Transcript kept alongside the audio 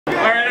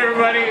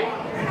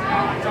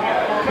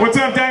everybody. What's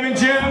up, Diamond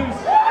Gems?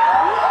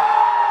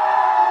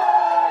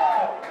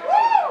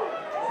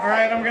 All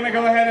right, I'm gonna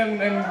go ahead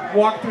and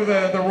walk through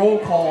the roll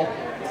call.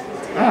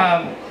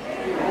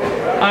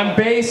 On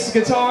bass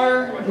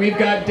guitar, we've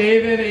got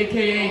David,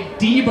 aka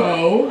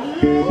Debo.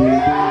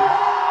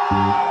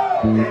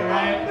 All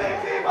right.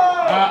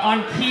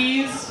 On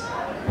keys,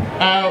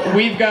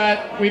 we've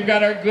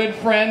got our good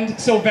friend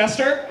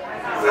Sylvester.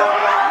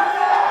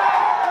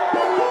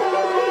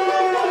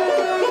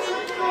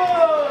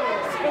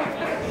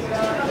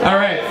 All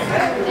right.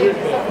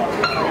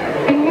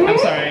 I'm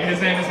sorry,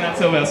 his name is not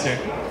Sylvester.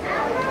 Victor!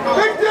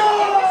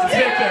 It's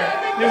Victor.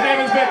 His name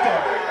is Victor.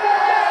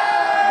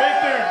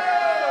 Victor.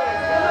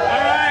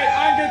 All right,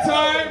 on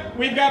guitar,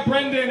 we've got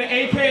Brendan,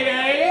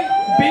 aka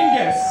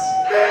Bingus.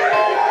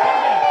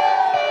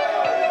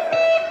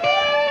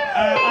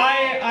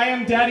 I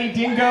am Daddy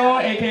Dingo,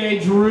 aka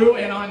Drew,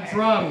 and on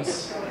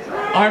drums,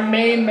 our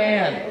main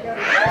man,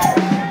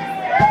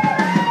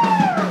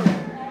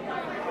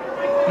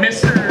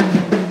 Mr.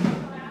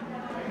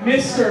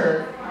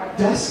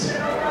 Dustin.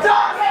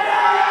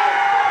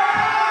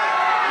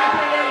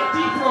 aka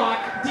D-Throck.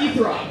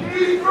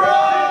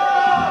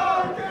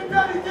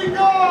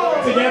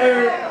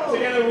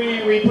 Together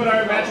we put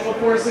our magical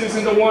forces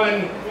into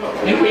one,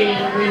 and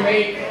we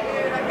make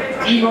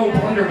Emo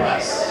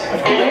Blunderbuss.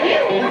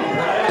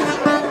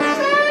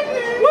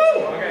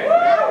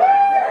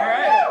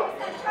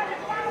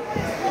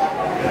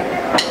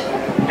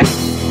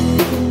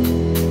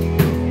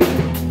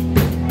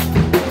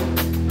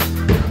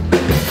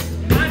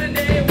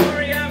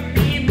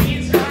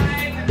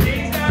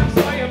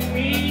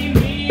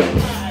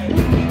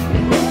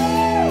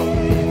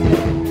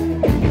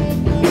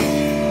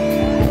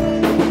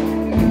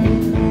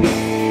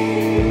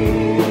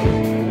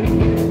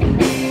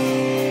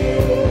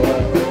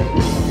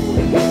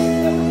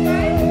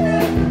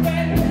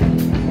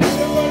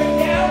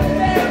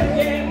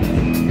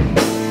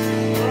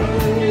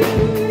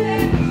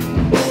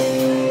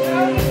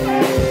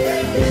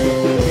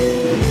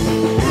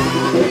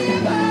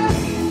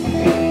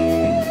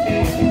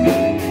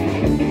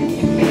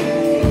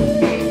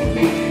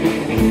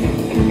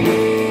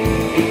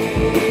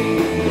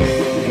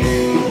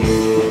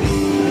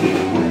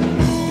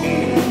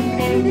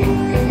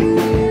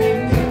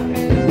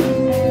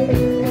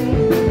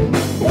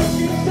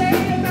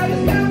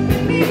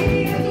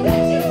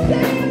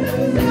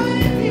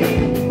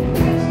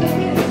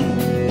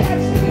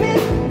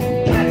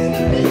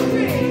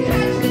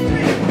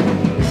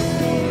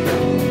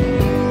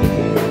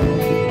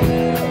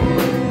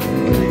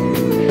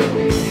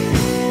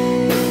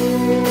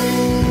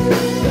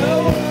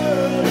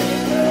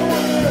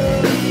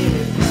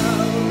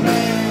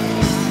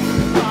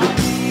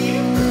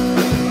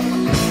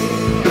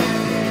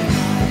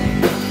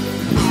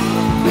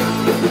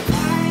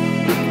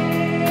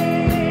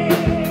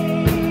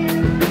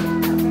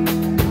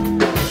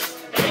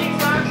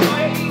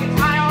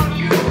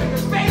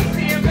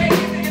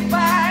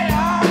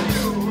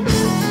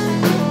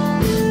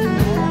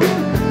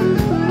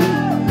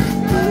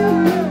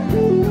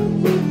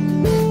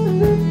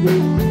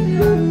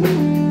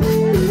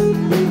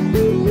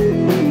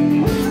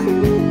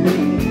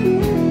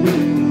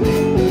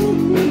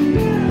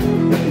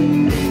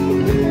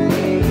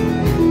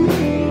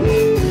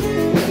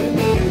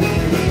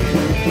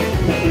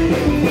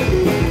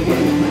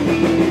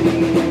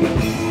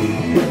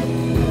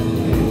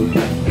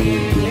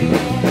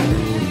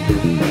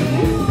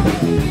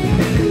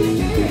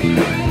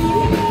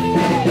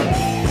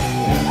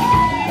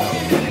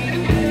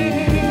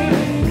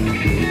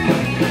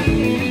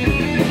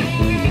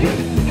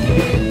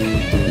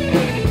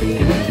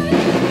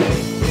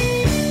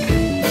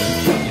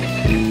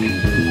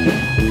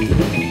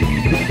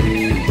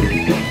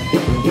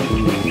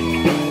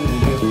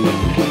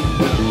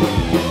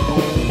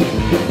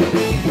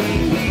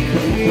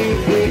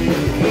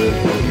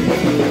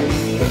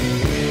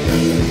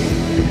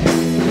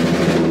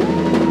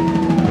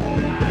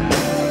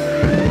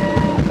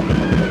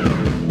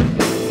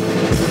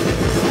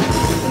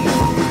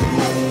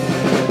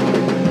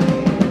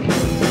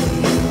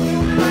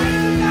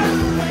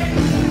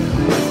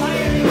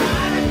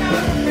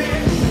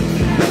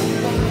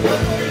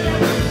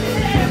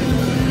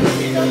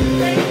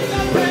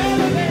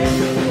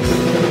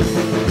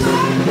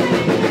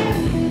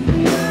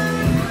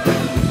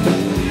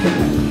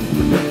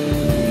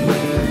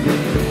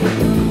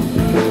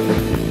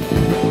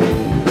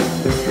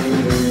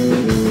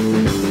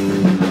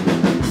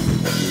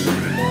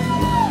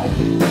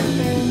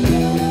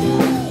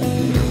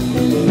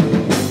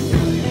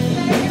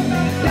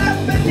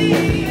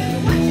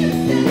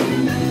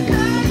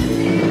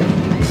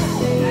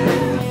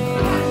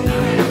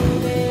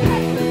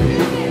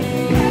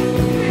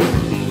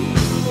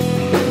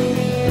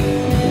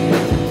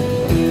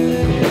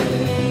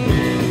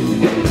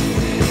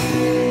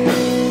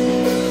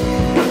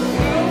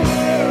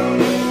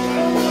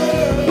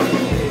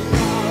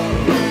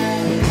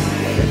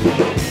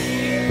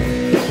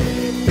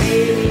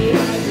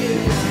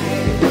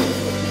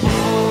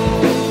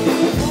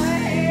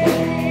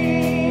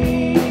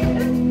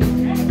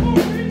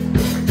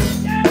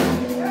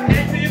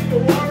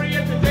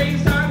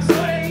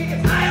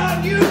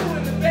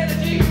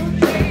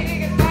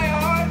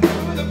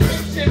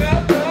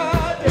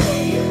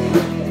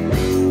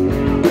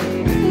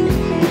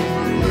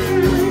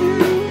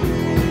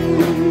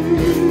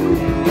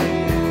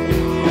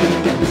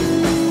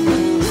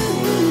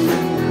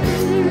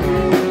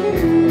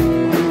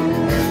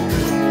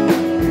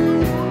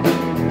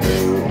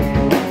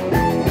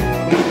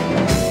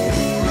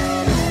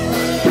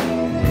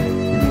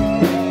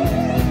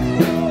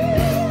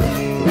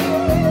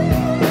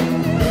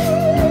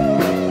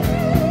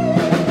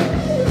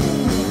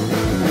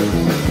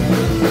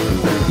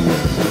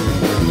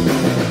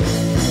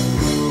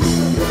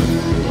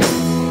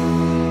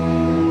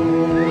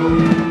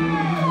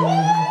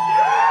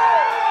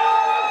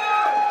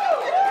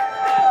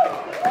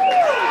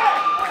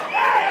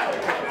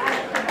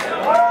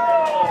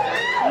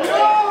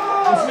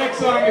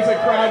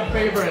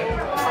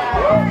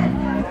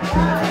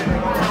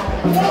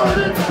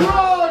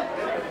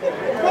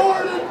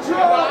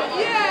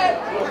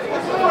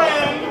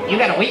 You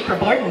gotta wait for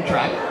boarding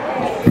truck.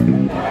 Thank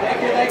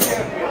you, thank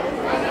you.